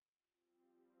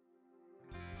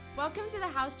Welcome to the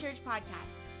House Church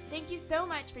Podcast. Thank you so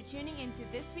much for tuning into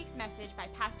this week's message by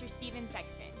Pastor Stephen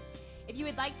Sexton. If you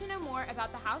would like to know more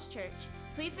about the House Church,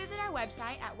 please visit our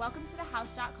website at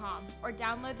welcometothehouse.com or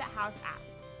download the House app.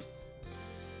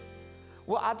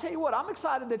 Well, I'll tell you what, I'm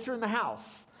excited that you're in the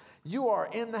house. You are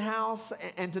in the house,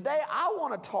 and today I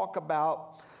want to talk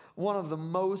about one of the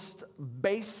most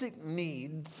basic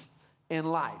needs in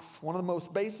life. One of the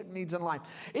most basic needs in life.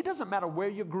 It doesn't matter where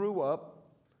you grew up,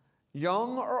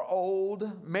 young or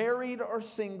old, married or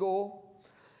single.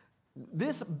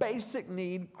 This basic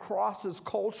need crosses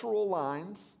cultural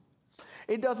lines.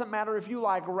 It doesn't matter if you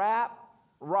like rap,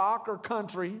 rock, or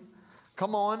country.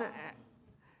 Come on.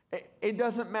 It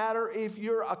doesn't matter if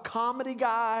you're a comedy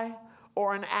guy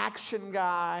or an action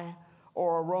guy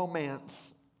or a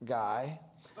romance guy.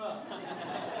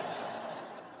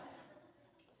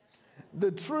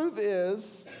 The truth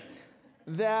is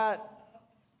that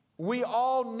we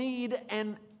all need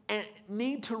and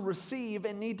need to receive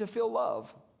and need to feel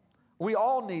love. We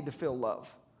all need to feel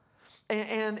love.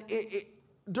 And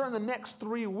during the next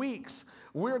 3 weeks,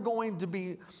 we're going to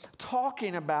be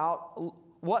talking about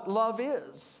what love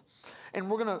is. And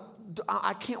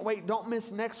I can't wait, don't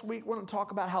miss next week. We're going to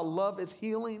talk about how love is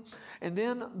healing. And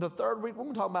then the third week, we're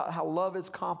going to talk about how love is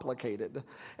complicated.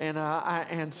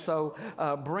 And so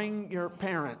bring your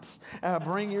parents,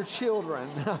 bring your children,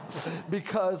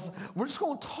 because we're just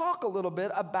going to talk a little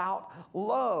bit about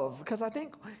love. Because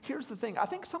here's the thing, I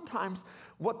think sometimes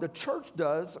what the church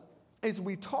does is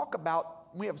we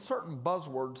have certain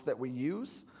buzzwords that we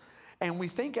use, and we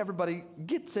think everybody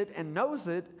gets it and knows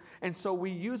it, and so we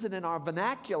use it in our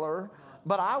vernacular,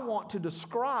 but I want to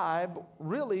describe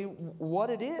really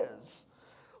what it is.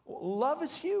 Love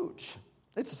is huge.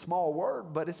 It's a small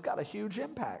word, but it's got a huge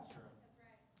impact.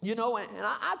 You know, and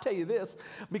I tell you this,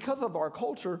 because of our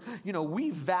culture, you know, we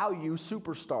value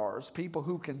superstars, people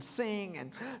who can sing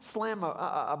and slam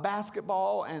a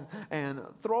basketball and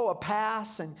throw a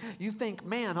pass, and you think,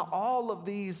 man, all of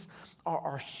these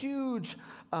are huge,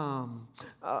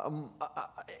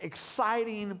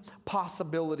 exciting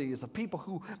possibilities of people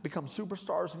who become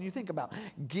superstars. And you think about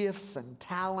gifts and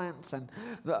talents and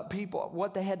the people,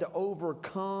 what they had to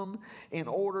overcome in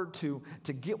order to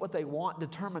get what they want,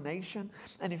 determination.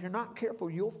 And if you're not careful,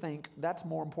 you'll think that's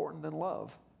more important than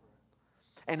love.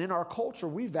 And in our culture,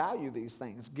 we value these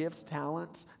things, gifts,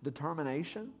 talents,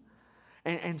 determination.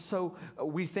 And so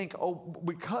we think,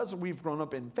 because we've grown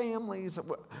up in families,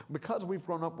 because we've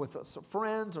grown up with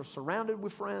friends or surrounded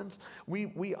with friends,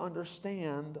 we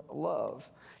understand love.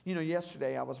 You know,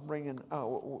 yesterday I was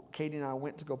Katie and I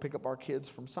went to go pick up our kids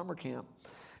from summer camp.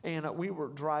 And we were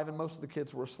driving, most of the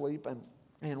kids were asleep.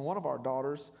 And one of our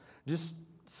daughters just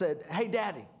said, "Hey,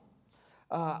 Daddy,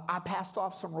 I passed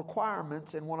off some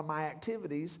requirements in one of my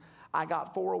activities. I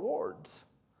got 4 awards.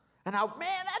 And man,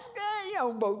 that's good. You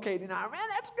know, both Katie and I, man,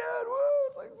 that's good. Woo!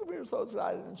 It's like, we were so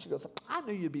excited. And she goes, "I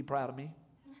knew you'd be proud of me."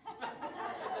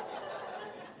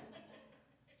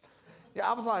 Yeah,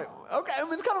 I was like, okay. I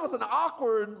mean, it's kind of was an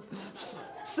awkward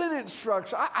sentence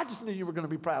structure. I just knew you were going to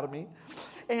be proud of me.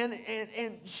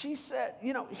 And she said,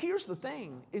 you know, here's the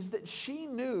thing, is that she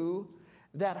knew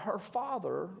that her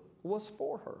father was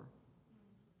for her.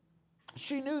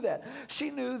 She knew that. She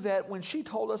knew that when she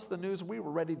told us the news, we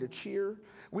were ready to cheer.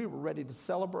 We were ready to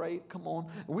celebrate. Come on.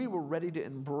 We were ready to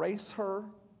embrace her.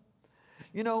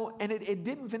 You know, and it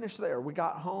didn't finish there. We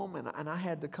got home, and I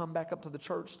had to come back up to the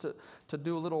church to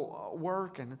do a little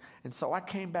work. And so I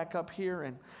came back up here,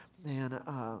 and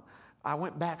I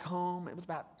went back home. It was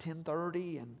about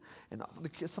 10:30, and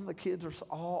some of the kids are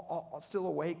all still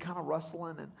awake, kind of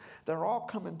rustling, and they're all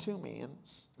coming to me. And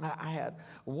I had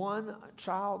one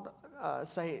child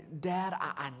say, "Dad,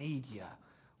 I need you.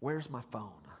 Where's my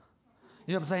phone?"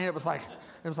 You know what I'm saying? It was like,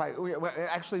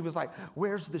 actually, it was like,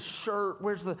 "Where's the shirt?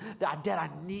 Where's Dad, I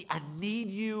need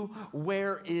you.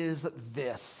 Where is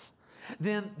this?"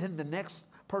 Then the next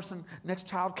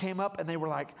child came up, and they were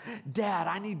like, "Dad,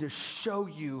 I need to show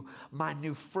you my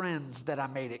new friends that I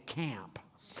made at camp."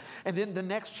 And then the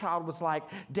next child was like,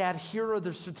 "Dad, here are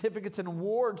the certificates and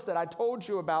awards that I told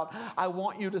you about. I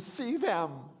want you to see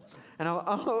them." And I'm,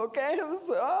 okay, it's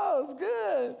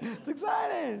good. It's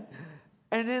exciting.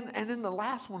 And then the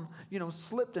last one, you know,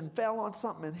 slipped and fell on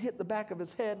something and hit the back of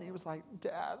his head, and he was like,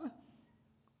 "Dad,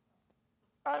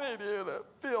 I need you to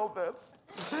feel this."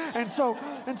 And so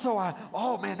I,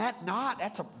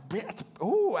 that's a big,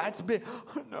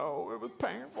 no, it was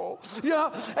painful. You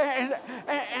know, and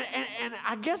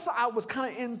I guess I was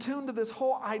kind of in tune to this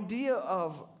whole idea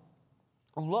of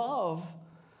love,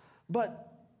 but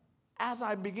as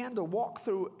I began to walk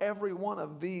through every one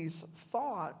of these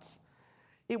thoughts,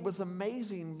 it was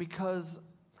amazing because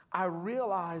I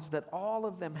realized that all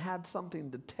of them had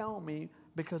something to tell me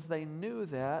because they knew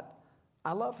that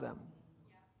I love them.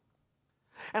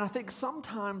 And I think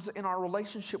sometimes in our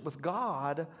relationship with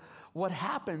God, what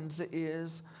happens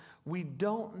is we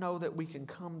don't know that we can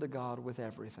come to God with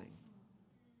everything.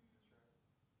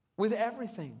 With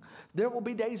everything. There will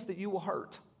be days that you will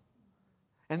hurt.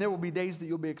 And there will be days that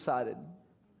you'll be excited.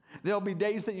 There'll be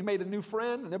days that you made a new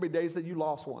friend, and there'll be days that you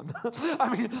lost one.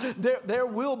 I mean, there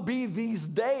will be these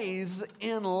days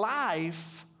in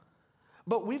life,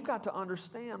 but we've got to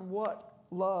understand what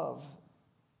love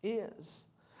is.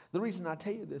 The reason I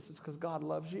tell you this is because God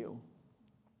loves you.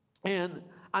 And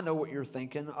I know what you're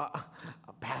thinking.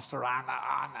 Pastor, I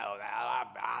know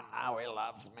that. I know He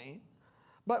loves me.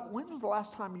 But when was the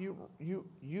last time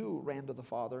you ran to the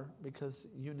Father because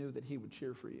you knew that He would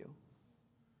cheer for you?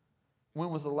 When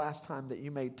was the last time that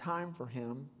you made time for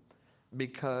Him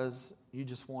because you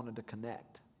just wanted to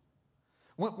connect?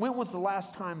 When was the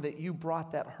last time that you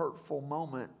brought that hurtful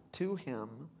moment to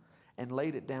Him and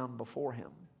laid it down before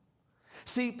Him?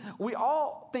 See, we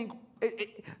all think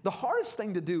the hardest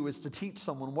thing to do is to teach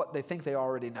someone what they think they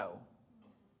already know.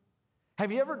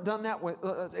 Have you ever done that?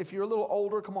 If you're a little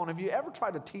older, come on. Have you ever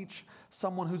tried to teach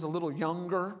someone who's a little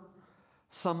younger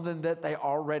something that they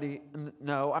already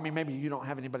know? I mean, maybe you don't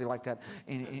have anybody like that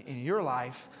in your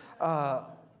life.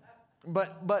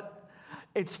 But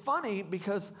it's funny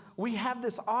because we have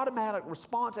this automatic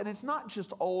response, and it's not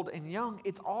just old and young,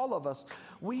 it's all of us.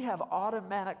 We have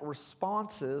automatic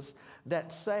responses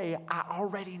that say, I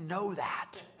already know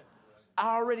that.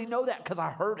 I already know that because I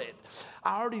heard it.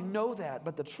 I already know that.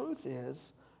 But the truth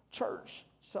is, church,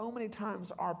 so many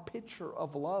times our picture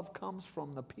of love comes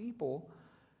from the people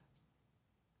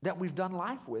that we've done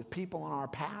life with, people in our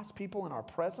past, people in our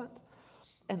present.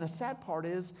 And the sad part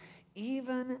is,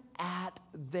 even at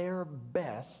their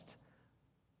best,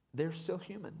 they're still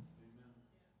human.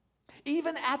 Amen.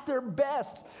 Even at their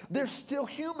best, they're still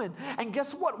human. And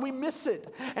guess what? We miss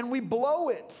it and we blow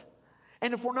it.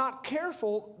 And if we're not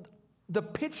careful, the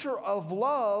picture of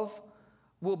love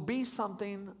will be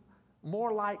something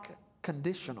more like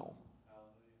conditional.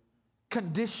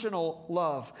 Conditional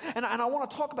love. And I want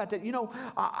to talk about that. You know,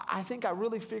 I think I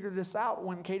really figured this out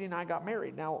when Katie and I got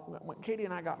married. Now, when Katie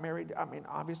and I got married, I mean,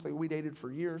 obviously we dated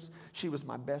for years. She was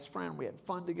my best friend. We had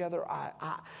fun together.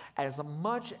 As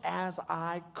much as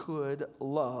I could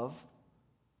love,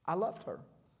 I loved her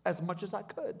as much as I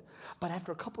could. But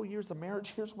after a couple years of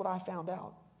marriage, here's what I found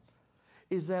out,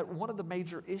 is that one of the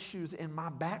major issues in my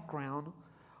background,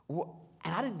 and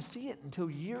I didn't see it until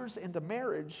years into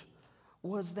marriage,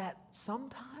 was that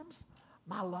sometimes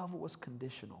my love was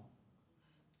conditional.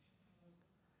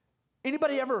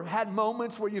 Anybody ever had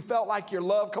moments where you felt like your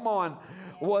love, come on,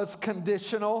 was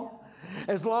conditional?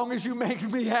 As long as you make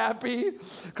me happy,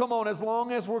 come on, as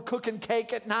long as we're cooking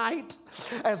cake at night,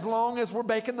 as long as we're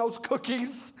baking those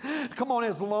cookies, come on,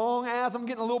 as long as I'm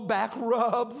getting a little back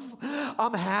rubs,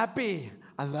 I'm happy.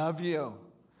 I love you.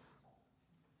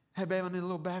 Hey, babe, I need a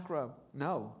little back rub.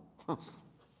 No.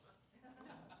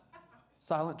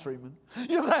 Silent treatment.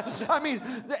 You know, I mean,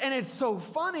 and it's so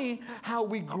funny how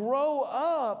we grow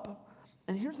up.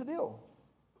 And here's the deal.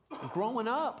 Growing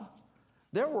up,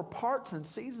 there were parts and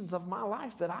seasons of my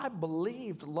life that I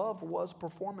believed love was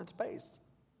performance-based.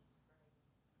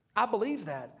 I believe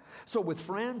that. So with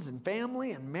friends and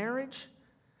family and marriage,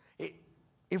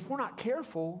 if we're not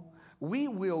careful, we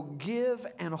will give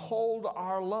and hold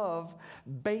our love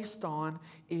based on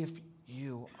if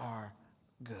you are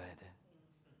good.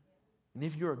 And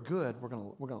if you're good,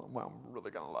 I'm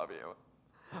really gonna love you.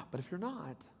 But if you're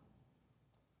not,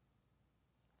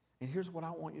 and here's what I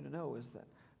want you to know is that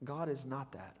God is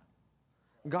not that.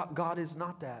 God is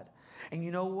not that. And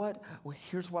you know what? Well,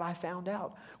 here's what I found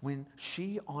out. When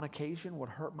she, on occasion, would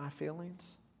hurt my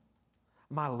feelings,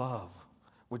 my love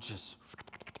would just,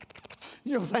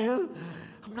 you know what I'm saying?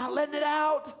 I'm not letting it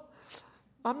out.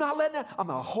 I'm not letting it. I'm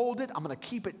gonna hold it. I'm gonna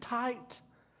keep it tight.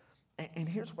 And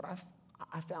here's what I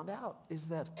found out is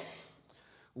that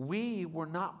we were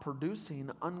not producing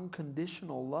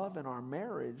unconditional love in our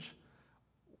marriage.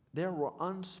 There were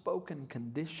unspoken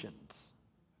conditions.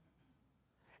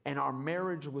 And our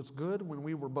marriage was good when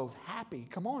we were both happy.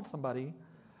 Come on, somebody.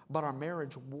 But our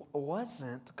marriage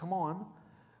wasn't, come on,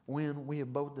 when we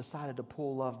have both decided to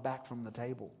pull love back from the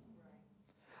table.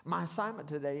 My assignment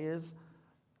today is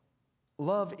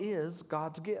love is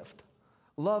God's gift.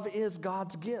 Love is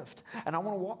God's gift. And I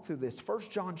want to walk through this. 1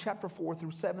 John chapter 4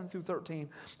 through 7 through 13.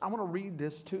 I want to read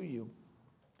this to you.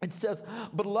 It says,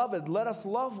 Beloved, let us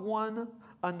love one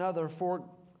another, for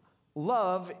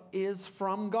love is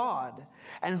from God.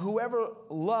 And whoever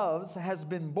loves has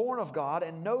been born of God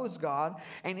and knows God.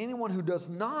 And anyone who does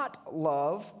not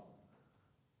love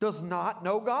does not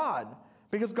know God,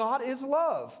 because God is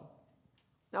love.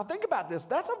 Now think about this.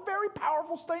 That's a very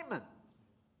powerful statement.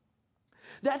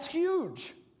 That's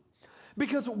huge.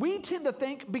 Because we tend to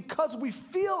think because we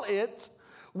feel it,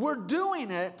 we're doing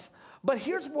it. But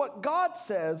here's what God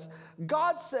says.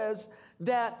 God says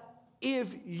that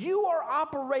if you are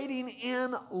operating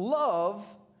in love,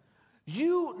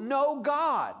 you know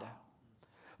God.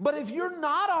 But if you're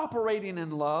not operating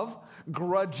in love,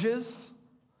 grudges,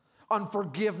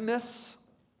 unforgiveness,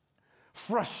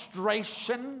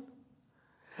 frustration,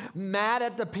 mad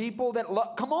at the people that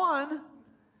love, come on,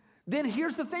 then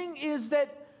here's the thing is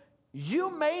that you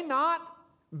may not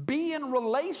be in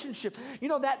relationship. You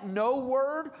know, that no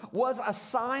word was a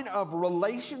sign of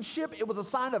relationship. It was a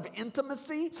sign of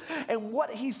intimacy. And what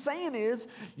he's saying is,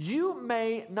 you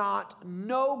may not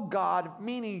know God,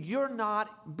 meaning you're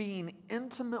not being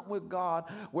intimate with God,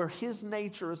 where his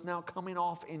nature is now coming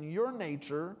off in your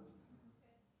nature.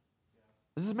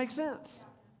 Does this make sense?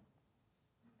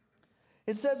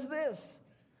 It says this,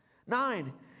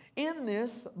 9, in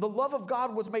this, the love of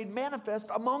God was made manifest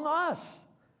among us,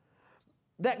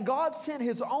 that God sent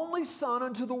his only Son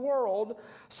into the world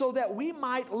so that we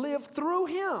might live through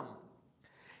him.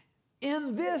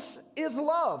 In this is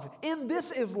love. In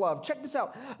this is love. Check this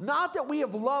out. Not that we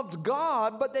have loved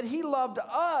God, but that he loved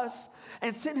us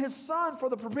and sent his Son for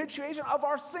the propitiation of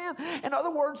our sin. In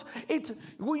other words,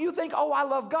 you think, oh, I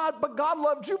love God, but God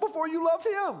loved you before you loved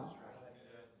him.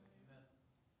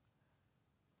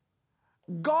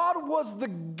 God was the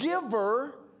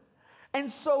giver, and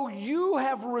so you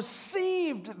have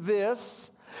received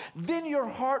this, then your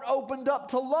heart opened up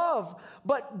to love.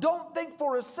 But don't think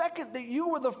for a second that you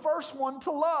were the first one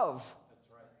to love.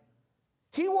 That's right.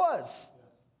 He was.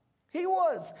 He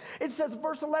was. It says,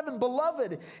 verse 11,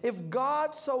 beloved, if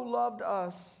God so loved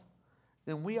us,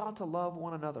 then we ought to love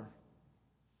one another.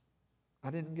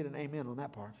 I didn't get an amen on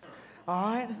that part. All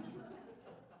right?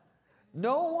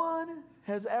 No one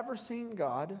has ever seen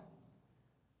God.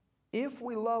 If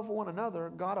we love one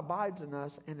another, God abides in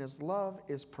us, and his love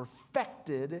is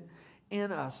perfected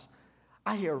in us.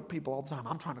 I hear people all the time,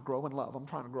 I'm trying to grow in love. I'm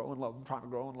trying to grow in love. I'm trying to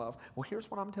grow in love. Well,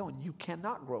 here's what I'm telling you. You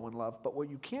cannot grow in love, but what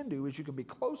you can do is you can be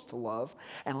close to love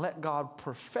and let God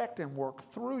perfect and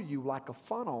work through you like a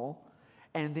funnel,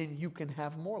 and then you can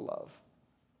have more love.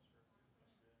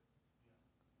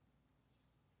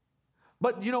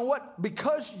 But you know what?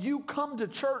 Because you come to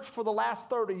church for the last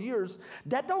 30 years,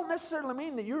 that don't necessarily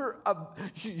mean that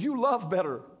you love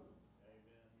better.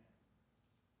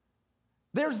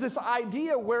 There's this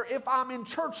idea where if I'm in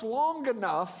church long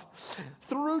enough,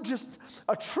 through just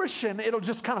attrition, it'll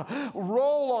just kind of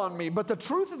roll on me. But the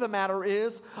truth of the matter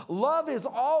is, love is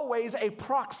always a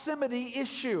proximity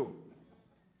issue.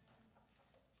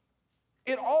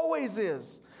 It always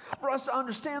is. For us to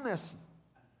understand this,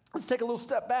 let's take a little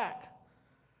step back.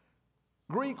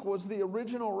 Greek was the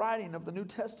original writing of the New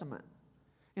Testament.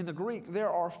 In the Greek, there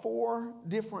are 4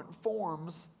 different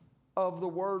forms of the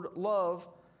word love.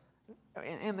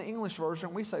 In the English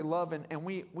version, we say love, and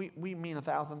we mean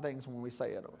 1,000 things when we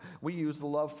say it. We use the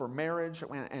love for marriage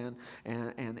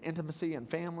and intimacy and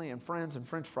family and friends and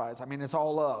French fries. I mean, it's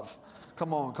all love.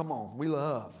 Come on. We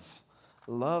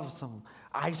love some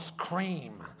ice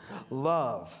cream.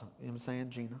 Love. You know what I'm saying,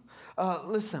 Gina?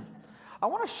 Listen, I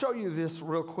want to show you this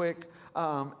real quick.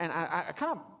 And I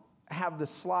kind of have this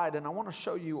slide, and I want to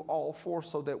show you all 4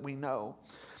 so that we know.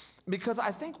 Because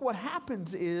I think what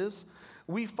happens is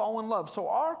we fall in love. So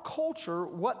our culture,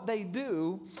 what they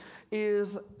do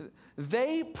is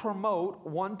they promote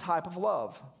one type of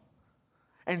love.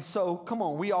 And so, come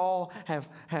on, we all have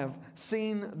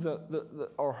seen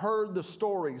or heard the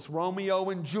stories, Romeo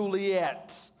and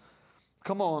Juliet.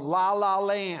 Come on, La La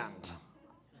Land.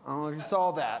 I don't know if you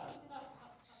saw that.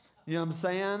 You know what I'm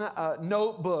saying?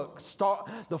 Notebook,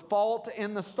 The Fault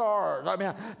in the Stars. I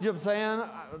mean, you know what I'm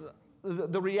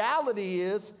saying? The reality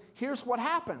is, here's what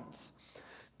happens.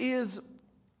 Is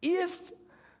if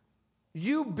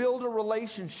you build a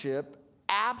relationship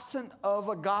absent of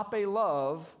agape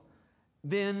love,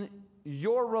 then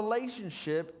your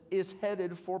relationship is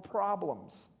headed for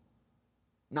problems.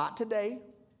 Not today,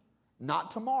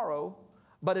 not tomorrow,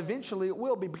 but eventually it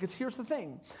will be, because here's the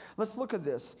thing. Let's look at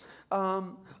this.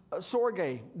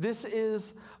 Storge, this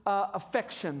is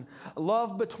affection,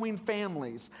 love between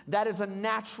families. That is a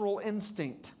natural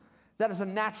instinct. That is a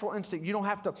natural instinct. You don't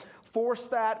have to force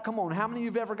that. Come on, how many of you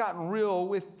have ever gotten real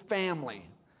with family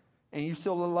and you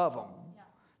still love them? Yeah.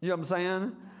 You know what I'm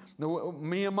saying?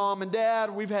 Me and mom and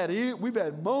dad, we've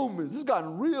had moments. It's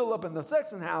gotten real up in the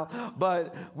Sexton house,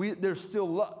 but there's still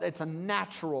love. It's a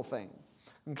natural thing.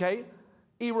 Okay?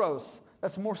 Eros,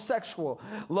 that's more sexual.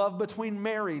 Love between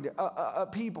married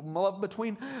people, love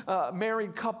between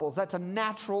married couples. That's a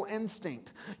natural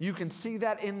instinct. You can see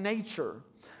that in nature.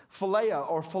 Philea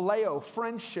or phileo,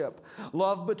 friendship,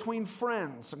 love between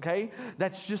friends, okay?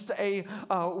 That's just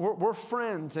we're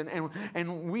friends and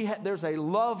there's a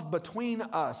love between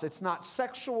us. It's not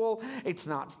sexual, it's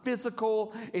not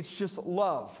physical, it's just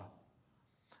love.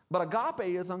 But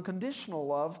agape is unconditional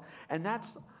love, and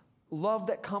that's love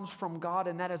that comes from God,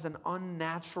 and that is an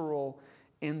unnatural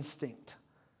instinct.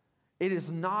 It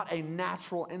is not a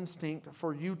natural instinct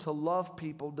for you to love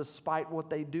people despite what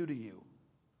they do to you.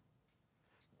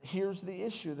 Here's the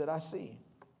issue that I see,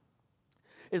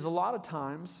 is a lot of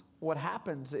times what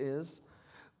happens is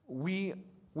we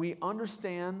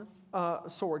understand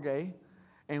sorge,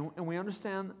 and we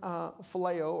understand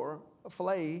phileo or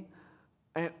philei,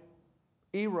 and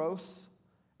eros,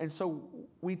 and so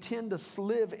we tend to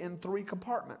live in three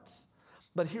compartments.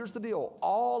 But here's the deal.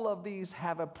 All of these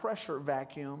have a pressure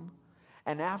vacuum,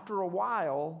 and after a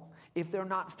while, if they're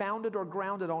not founded or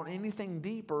grounded on anything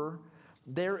deeper,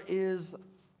 there is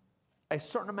a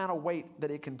certain amount of weight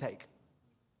that it can take,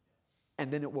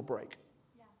 and then it will break.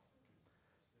 Yeah.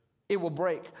 It will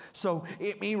break. So,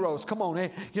 Eros, come on,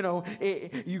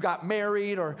 you got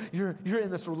married, or you're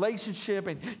in this relationship,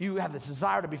 and you have this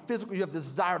desire to be physical. You have this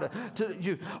desire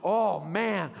oh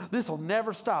man, this will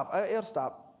never stop. It'll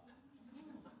stop.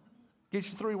 Get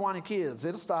your 3 whiny kids.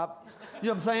 It'll stop. You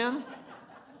know what I'm saying?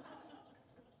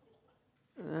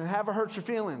 Have her hurt your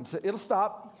feelings. It'll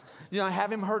stop.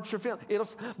 Have him hurt your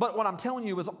feelings. But what I'm telling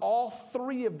you is all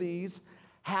three of these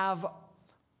have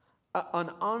an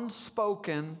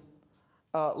unspoken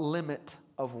limit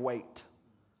of weight.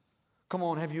 Come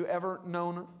on, have you ever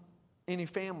known any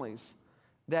families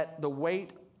that the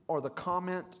weight or the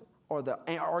comment or the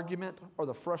argument or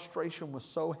the frustration was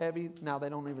so heavy now they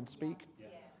don't even speak? Yeah.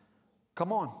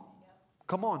 Come on.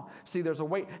 Come on. See, there's a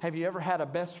weight. Have you ever had a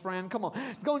best friend? Come on.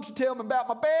 Don't you tell me about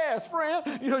my best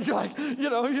friend? You're like,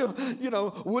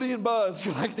 Woody and Buzz.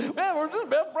 You're like, man, we're just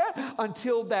best friend.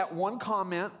 Until that one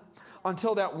comment,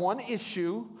 until that one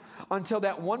issue, until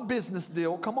that one business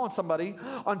deal. Come on, somebody.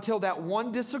 Until that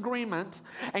one disagreement.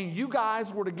 And you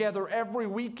guys were together every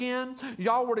weekend.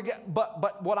 Y'all were together.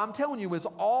 But what I'm telling you is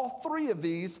all three of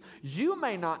these, you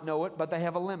may not know it, but they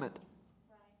have a limit.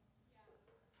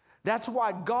 That's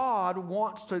why God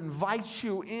wants to invite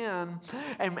you in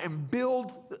and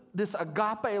build this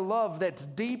agape love that's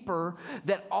deeper,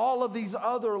 that all of these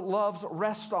other loves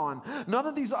rest on. None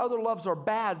of these other loves are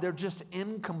bad. They're just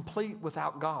incomplete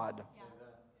without God. Yeah.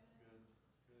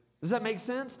 Does that make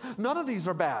sense? None of these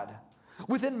are bad.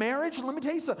 Within marriage, let me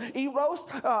tell you something. Eros,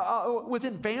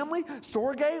 within family,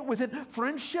 sorge, within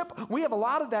friendship, we have a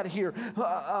lot of that here.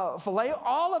 Phileo,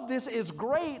 all of this is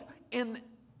great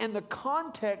in the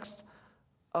context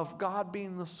of God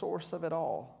being the source of it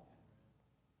all.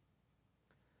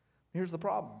 Here's the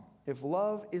problem. If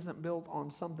love isn't built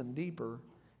on something deeper,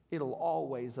 it'll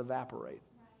always evaporate.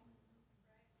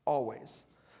 Always.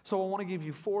 So I want to give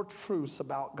you 4 truths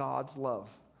about God's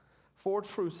love. 4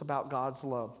 truths about God's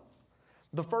love.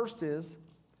 The first is,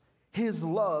 His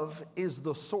love is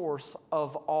the source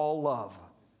of all love.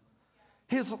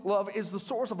 His love is the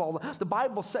source of all. The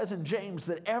Bible says in James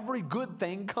that every good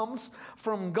thing comes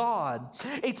from God.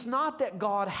 It's not that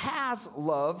God has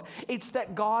love. It's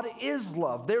that God is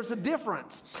love. There's a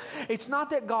difference. It's not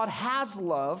that God has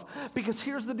love, because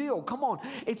here's the deal. Come on.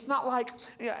 It's not like,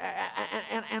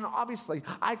 and obviously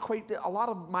I equate a lot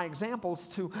of my examples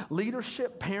to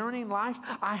leadership, parenting, life.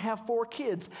 I have 4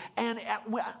 kids. And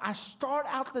when I start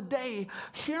out the day,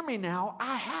 hear me now,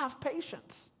 I have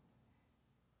patience.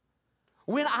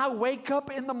 When I wake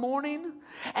up in the morning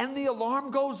and the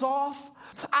alarm goes off,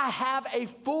 I have a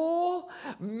full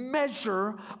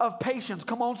measure of patience.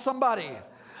 Come on, somebody.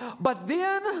 But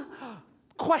then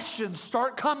questions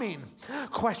start coming.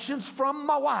 Questions from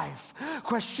my wife.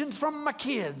 Questions from my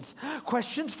kids.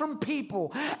 Questions from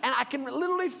people. And I can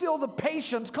literally feel the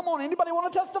patience. Come on, anybody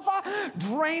want to testify?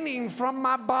 Draining from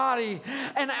my body.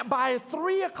 And by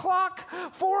 3 o'clock,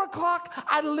 4 o'clock,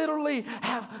 I literally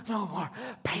have no more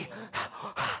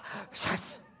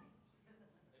patience.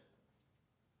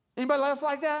 Anybody else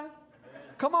like that?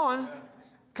 Come on.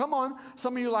 Come on.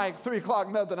 Some of you like 3 o'clock,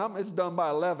 nothing. It's done by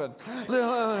 11.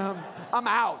 I'm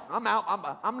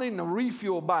out. I'm needing a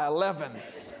refuel by 11.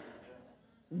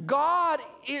 God,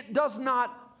 it does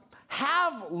not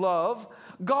have love.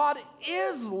 God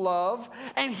is love,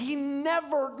 and he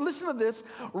never, listen to this,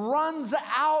 runs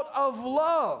out of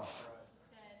love.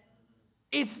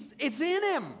 It's in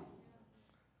him.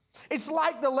 It's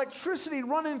like the electricity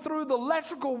running through the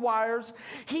electrical wires.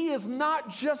 He is not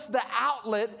just the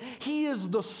outlet, he is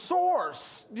the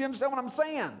source. Do you understand what I'm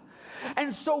saying?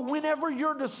 And so whenever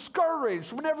you're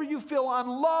discouraged, whenever you feel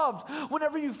unloved,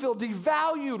 whenever you feel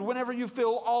devalued, whenever you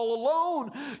feel all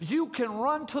alone, you can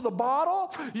run to the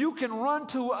bottle, you can run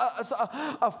to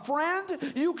a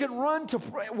friend, you can run to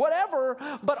whatever,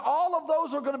 but all of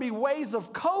those are going to be ways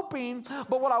of coping.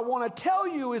 But what I want to tell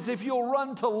you is if you'll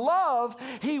run to love,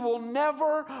 he will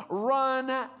never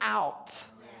run out.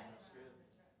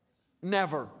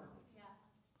 Never.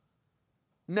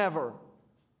 Never.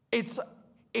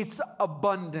 It's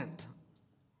abundant.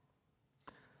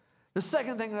 The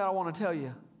second thing that I want to tell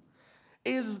you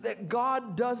is that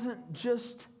God doesn't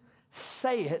just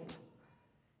say it,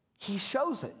 he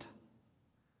shows it.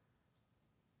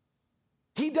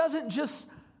 He doesn't just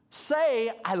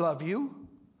say, I love you,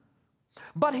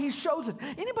 but he shows it.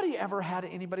 Anybody ever had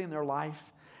anybody in their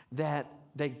life that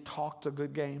they talked a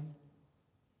good game?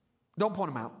 Don't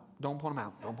point them out. Don't point them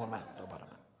out. Don't point them out. Don't point them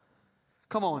out.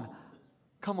 Come on.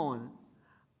 Come on.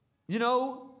 You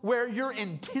know, where your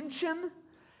intention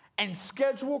and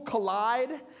schedule collide,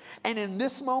 and in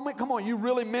this moment, come on, you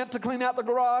really meant to clean out the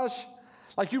garage?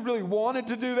 Like you really wanted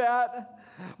to do that?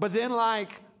 But then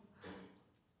like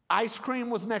ice cream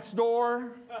was next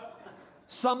door,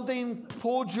 something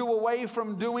pulled you away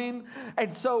from doing.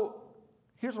 And so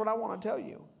here's what I want to tell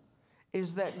you,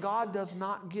 is that God does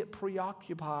not get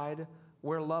preoccupied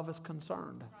where love is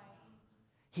concerned.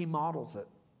 He models it.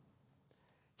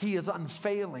 He is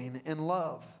unfailing in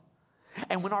love.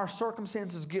 And when our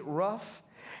circumstances get rough,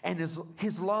 and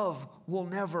his love will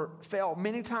never fail.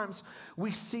 Many times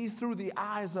we see through the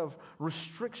eyes of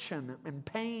restriction and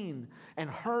pain and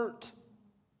hurt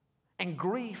and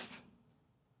grief.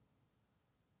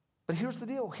 But here's the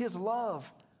deal, his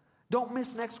love. Don't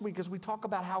miss next week as we talk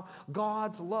about how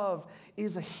God's love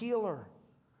is a healer.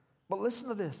 But listen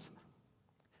to this,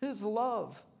 his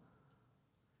love.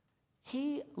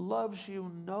 He loves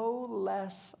you no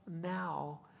less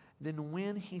now than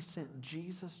when he sent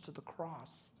Jesus to the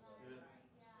cross.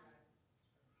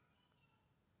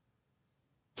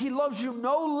 He loves you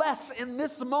no less in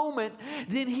this moment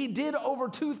than he did over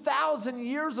 2,000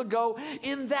 years ago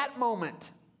in that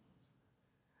moment.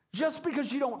 Just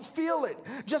because you don't feel it,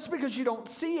 just because you don't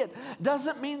see it,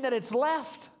 doesn't mean that it's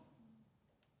left.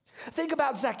 Think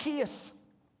about Zacchaeus.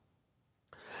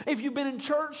 If you've been in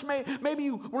church, maybe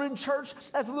you were in church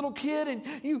as a little kid and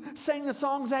you sang the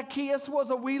song, Zacchaeus was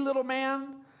a wee little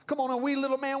man. Come on, a wee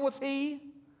little man was he.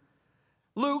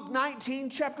 Luke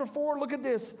 19, chapter 4, look at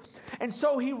this. And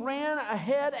so he ran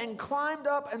ahead and climbed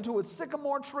up into a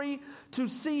sycamore tree to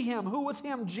see him. Who was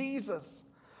him? Jesus.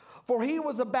 For he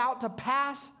was about to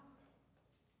pass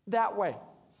that way.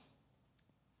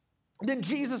 Then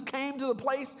Jesus came to the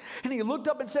place and he looked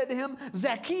up and said to him,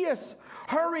 Zacchaeus,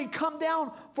 hurry, come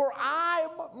down, for I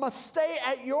must stay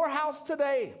at your house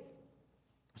today.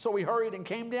 So he hurried and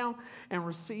came down and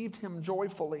received him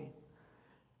joyfully.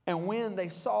 And when they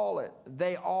saw it,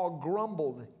 they all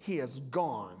grumbled, he has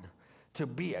gone to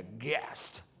be a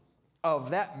guest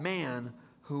of that man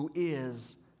who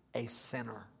is a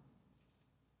sinner.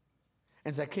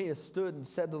 And Zacchaeus stood and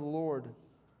said to the Lord,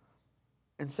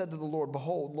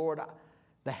 Behold, Lord,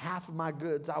 the half of my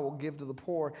goods I will give to the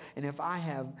poor, and if I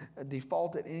have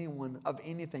defaulted anyone of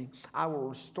anything, I will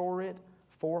restore it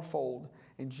fourfold.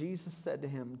 And Jesus said to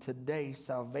him, Today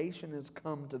salvation has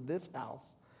come to this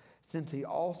house, since he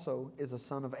also is a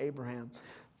son of Abraham.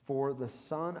 For the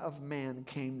Son of Man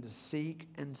came to seek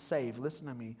and save, listen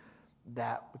to me,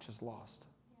 that which is lost.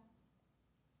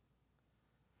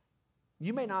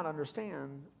 You may not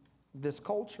understand this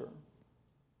culture.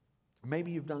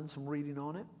 Maybe you've done some reading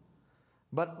on it.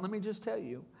 But let me just tell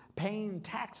you, paying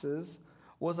taxes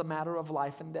was a matter of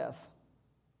life and death.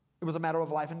 It was a matter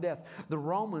of life and death. The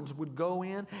Romans would go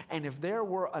in, and if there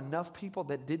were enough people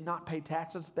that did not pay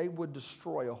taxes, they would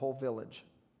destroy a whole village.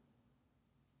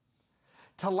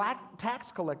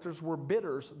 Tax collectors were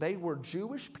bidders. They were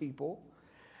Jewish people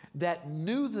that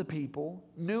knew the people,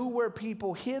 knew where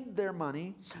people hid their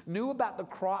money, knew about the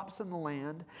crops in the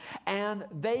land, and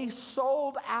they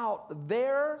sold out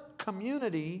their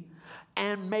community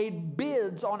and made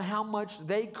bids on how much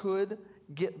they could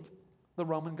get the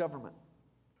Roman government.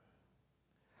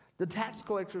 The tax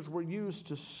collectors were used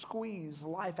to squeeze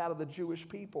life out of the Jewish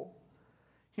people.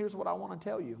 Here's what I want to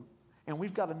tell you, and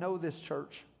we've got to know this,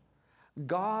 church.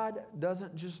 God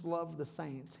doesn't just love the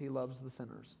saints, he loves the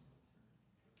sinners.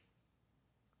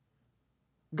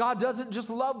 God doesn't just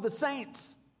love the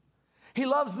saints. He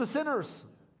loves the sinners.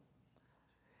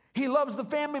 He loves the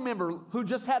family member who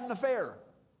just had an affair.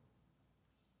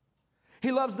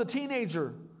 He loves the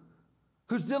teenager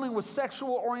who's dealing with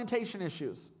sexual orientation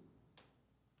issues.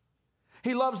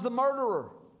 He loves the murderer.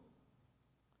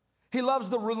 He loves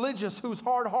the religious who's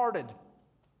hard-hearted.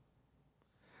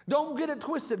 Don't get it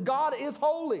twisted. God is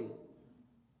holy.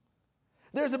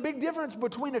 There's a big difference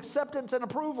between acceptance and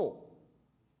approval.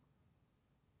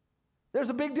 There's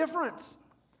a big difference.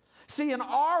 See, in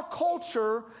our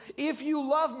culture, if you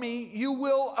love me, you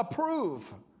will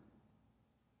approve.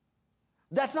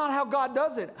 That's not how God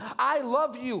does it. I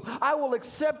love you. I will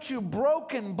accept you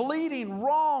broken, bleeding,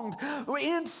 wronged,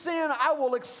 in sin. I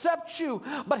will accept you.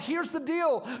 But here's the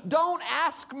deal. Don't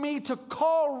ask me to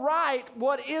call right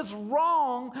what is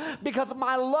wrong, because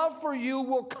my love for you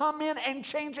will come in and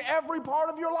change every part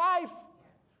of your life.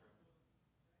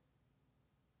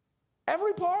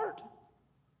 Every part.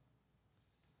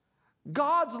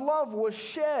 God's love was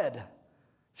shed,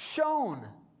 shown,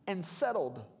 and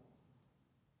settled.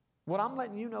 What I'm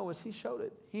letting you know is He showed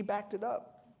it. He backed it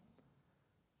up.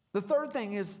 The third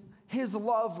thing is His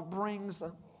love brings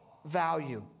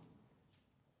value.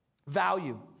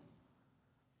 Value.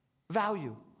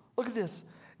 Value. Look at this.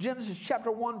 Genesis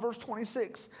chapter 1, verse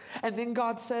 26. And then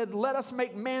God said, let us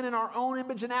make man in our own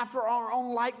image and after our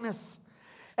own likeness,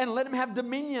 and let him have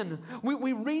dominion.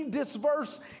 We read this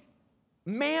verse.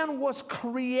 Man was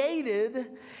created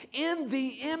in the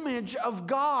image of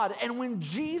God. And when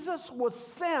Jesus was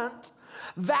sent,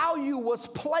 value was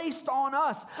placed on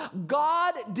us.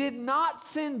 God did not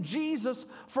send Jesus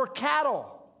for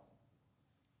cattle.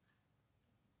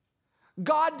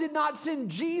 God did not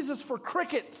send Jesus for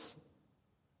crickets.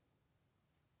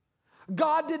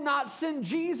 God did not send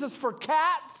Jesus for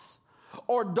cats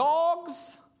or dogs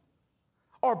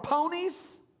or ponies.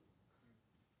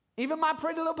 Even My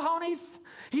Pretty Little Ponies.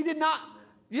 He did not.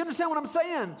 You understand what I'm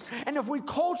saying? And if we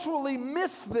culturally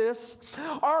miss this,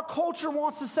 our culture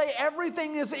wants to say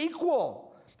everything is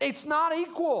equal. It's not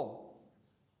equal.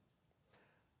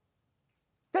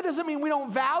 That doesn't mean we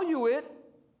don't value it.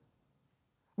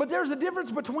 But there's a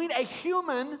difference between a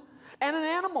human and an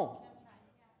animal.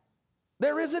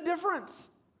 There is a difference.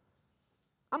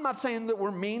 I'm not saying that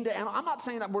we're mean to animals. I'm not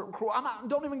saying that we're cruel.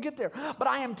 Don't even get there. But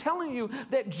I am telling you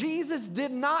that Jesus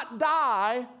did not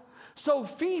die so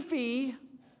Fifi,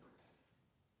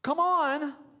 come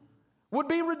on, would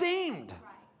be redeemed.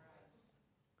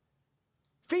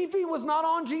 Fifi was not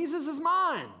on Jesus'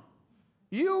 mind.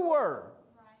 You were.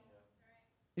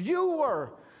 You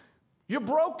were. Your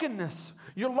brokenness,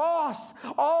 your loss,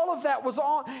 all of that was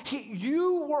on.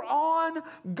 You were on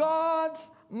God's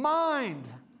mind.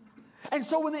 And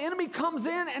so when the enemy comes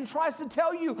in and tries to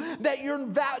tell you that you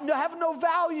have no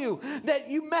value, that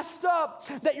you messed up,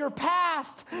 that you're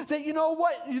past, that you know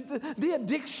what, the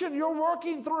addiction you're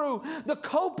working through, the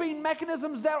coping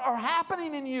mechanisms that are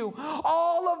happening in you,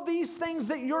 all of these things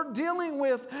that you're dealing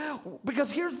with,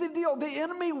 because here's the deal, the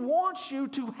enemy wants you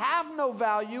to have no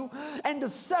value and to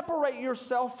separate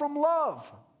yourself from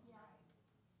love.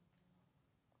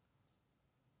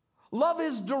 Love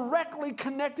is directly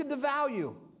connected to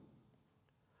value.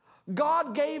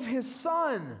 God gave His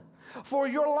Son for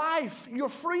your life, your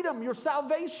freedom, your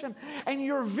salvation, and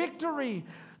your victory.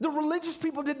 The religious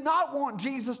people did not want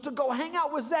Jesus to go hang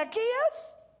out with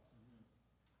Zacchaeus.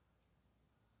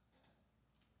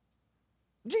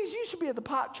 Jesus, you should be at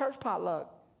the church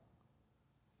potluck.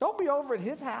 Don't be over at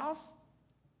his house.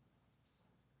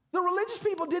 The religious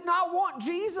people did not want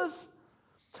Jesus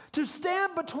to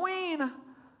stand between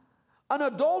an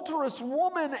adulterous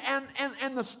woman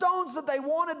and the stones that they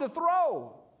wanted to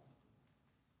throw.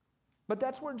 But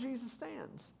that's where Jesus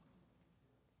stands.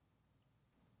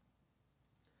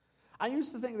 I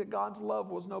used to think that God's love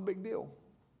was no big deal.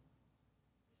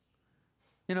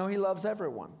 You know, He loves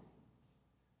everyone.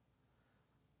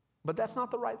 But that's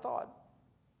not the right thought.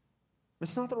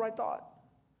 It's not the right thought.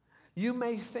 You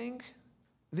may think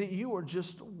that you are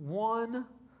just one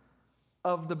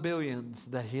of the billions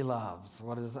that He loves.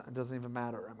 It doesn't even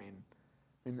matter.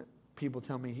 I mean, people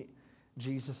tell me,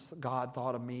 Jesus, God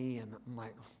thought of me, and I'm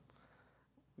like,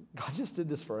 God just did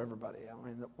this for everybody. I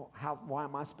mean, why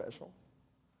am I special?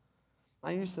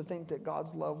 I used to think that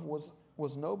God's love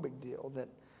was no big deal. That,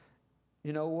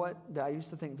 you know what? I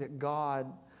used to think that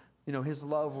God, you know, His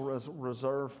love was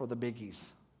reserved for the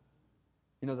biggies.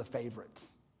 You know, the favorites.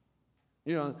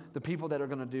 You know, the people that are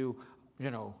going to do, you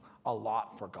know, a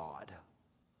lot for God.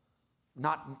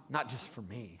 Not just for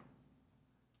me.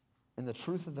 And the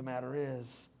truth of the matter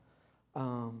is,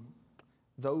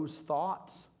 those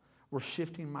thoughts were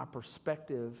shifting my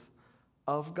perspective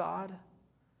of God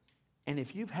And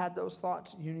if you've had those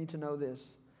thoughts, you need to know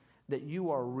this, that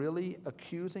you are really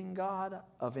accusing God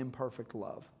of imperfect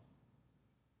love.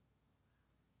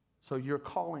 So you're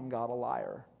calling God a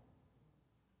liar.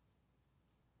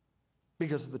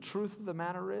 Because the truth of the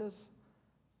matter is,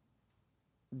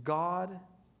 God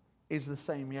is the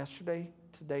same yesterday,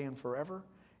 today, and forever,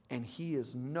 and He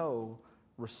is no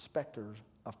respecter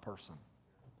of person.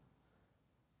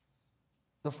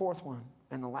 The fourth one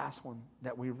and the last one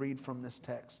that we read from this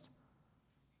text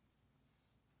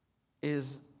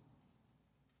is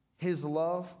His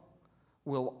love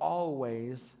will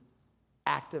always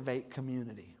activate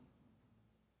community.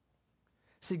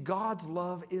 See, God's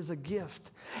love is a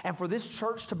gift. And for this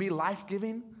church to be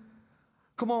life-giving,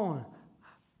 come on,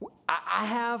 I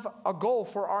have a goal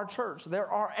for our church. There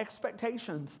are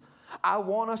expectations. I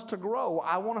want us to grow.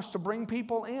 I want us to bring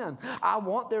people in. I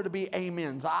want there to be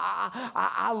amens.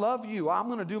 I love you. I'm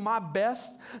going to do my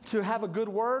best to have a good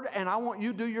word, and I want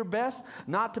you to do your best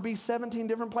not to be 17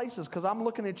 different places, because I'm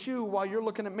looking at you while you're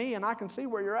looking at me, and I can see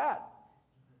where you're at.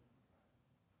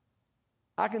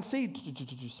 I can see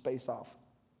spaced off.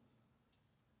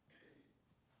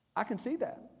 I can see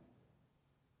that.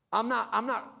 I'm not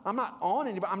on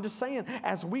anybody. I'm just saying,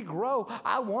 as we grow,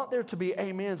 I want there to be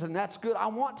amens, and that's good. I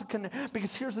want to connect,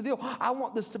 because here's the deal. I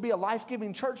want this to be a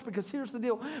life-giving church, because here's the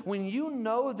deal. When you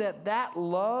know that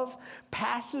love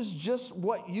passes just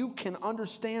what you can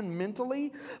understand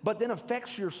mentally, but then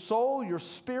affects your soul, your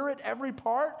spirit, every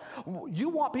part, you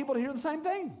want people to hear the same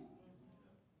thing.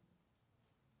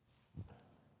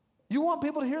 You want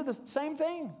people to hear the same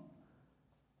thing.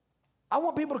 I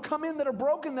want people to come in that are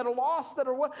broken, that are lost, that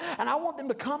are what, and I want them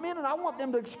to come in and I want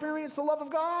them to experience the love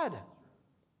of God.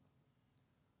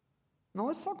 Now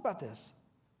let's talk about this.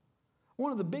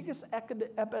 One of the biggest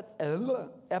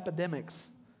epidemics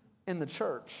in the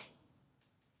church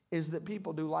is that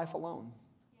people do life alone.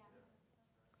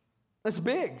 It's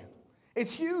big.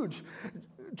 It's huge.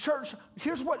 Church,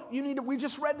 here's what you need to, we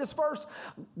just read this verse.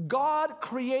 God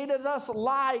created us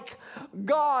like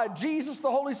God, Jesus,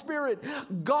 the Holy Spirit.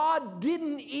 God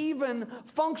didn't even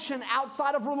function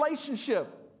outside of relationship.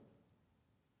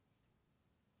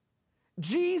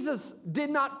 Jesus did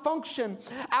not function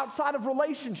outside of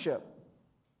relationship.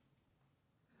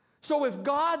 So if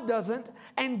God doesn't,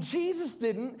 and Jesus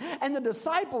didn't, and the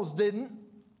disciples didn't,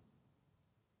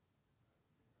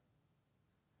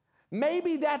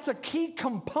 maybe that's a key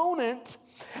component,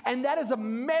 and that is a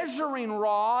measuring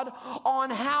rod on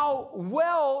how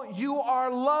well you are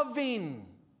loving.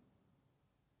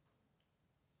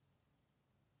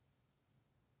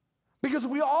 Because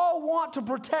we all want to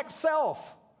protect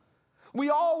self. We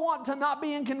all want to not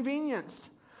be inconvenienced.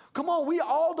 Come on, we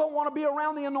all don't want to be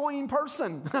around the annoying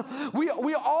person. We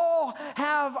all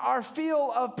have our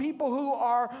feel of people who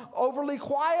are overly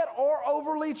quiet or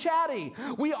overly chatty.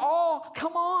 We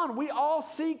all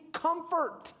seek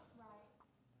comfort.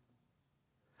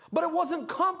 But it wasn't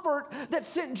comfort that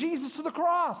sent Jesus to the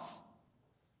cross.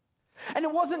 And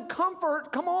it wasn't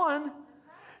comfort, come on.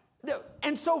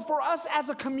 And so for us as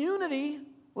a community,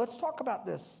 let's talk about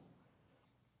this.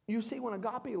 You see, when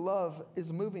agape love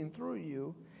is moving through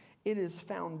you, it is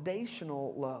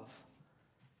foundational love.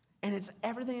 And it's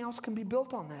everything else can be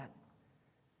built on that.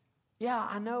 Yeah,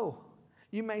 I know.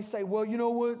 You may say, well, you know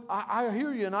what? I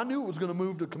hear you, and I knew it was going to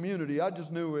move to community. I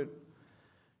just knew it.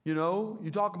 You know,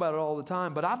 you talk about it all the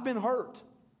time, but I've been hurt.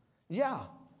 Yeah.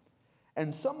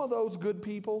 And some of those good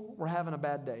people were having a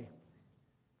bad day.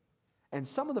 And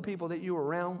some of the people that you were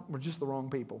around were just the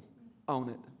wrong people. Own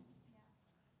it.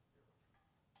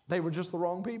 They were just the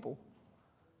wrong people.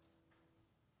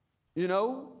 You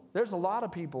know, there's a lot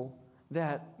of people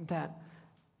that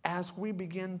as we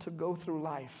begin to go through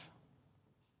life,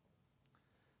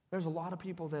 there's a lot of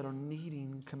people that are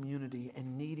needing community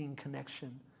and needing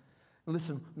connection.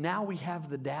 Listen, now we have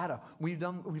the data. We've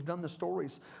done the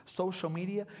stories. Social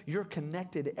media, you're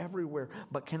connected everywhere.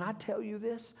 But can I tell you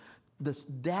this? This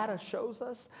data shows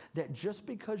us that just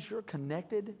because you're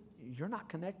connected, you're not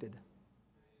connected.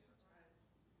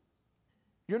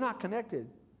 You're not connected.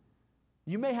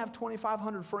 You may have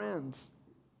 2,500 friends.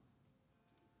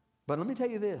 But let me tell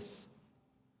you this.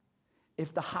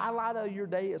 If the highlight of your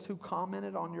day is who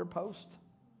commented on your post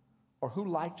or who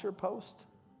liked your post,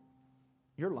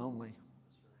 you're lonely.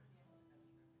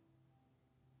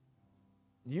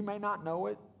 You may not know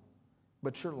it,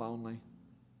 but you're lonely.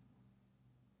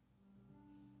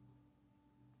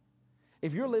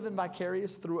 If you're living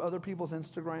vicarious through other people's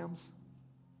Instagrams,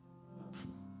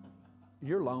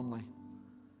 you're lonely.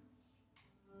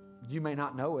 You may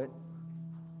not know it,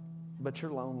 but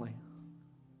you're lonely.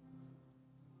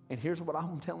 And here's what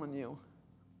I'm telling you.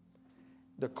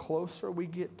 the closer we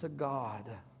get to God,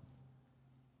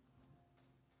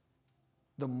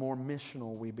 the more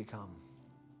missional we become.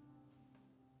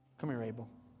 Come here, Abel.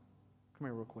 Come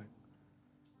here real quick.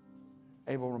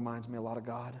 Abel reminds me a lot of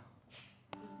God.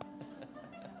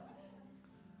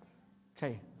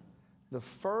 Okay, the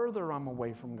further I'm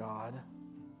away from God,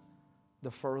 the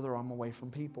further I'm away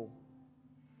from people.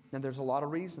 Now, there's a lot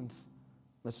of reasons,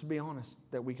 let's just be honest,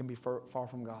 that we can be far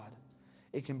from God.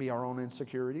 It can be our own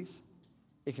insecurities.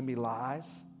 It can be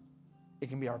lies. It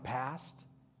can be our past.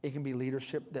 It can be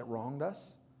leadership that wronged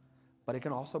us. But it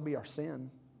can also be our sin.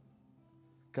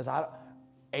 Because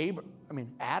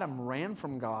Adam ran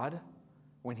from God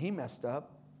when he messed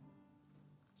up.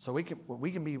 So we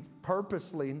can be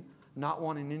purposely not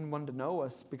wanting anyone to know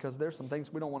us because there's some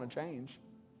things we don't want to change.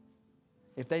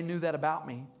 If they knew that about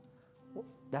me,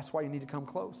 that's why you need to come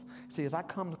close. See, as I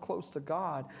come close to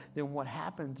God, then what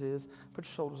happens is, put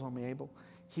your shoulders on me, Abel.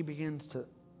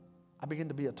 I begin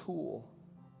to be a tool.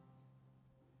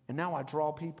 And now I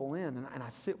draw people in, and I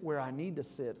sit where I need to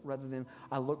sit rather than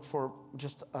I look for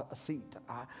just a seat.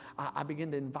 I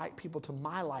begin to invite people to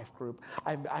my life group.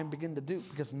 I begin to do,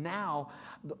 because now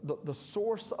the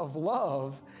source of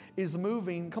love is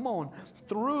moving, come on,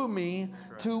 through me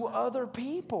to other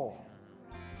people.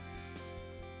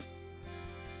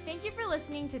 Thank you for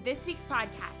listening to this week's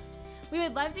podcast. We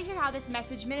would love to hear how this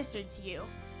message ministered to you.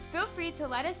 Feel free to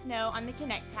let us know on the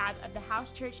Connect tab of the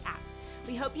House Church app.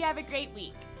 We hope you have a great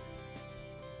week.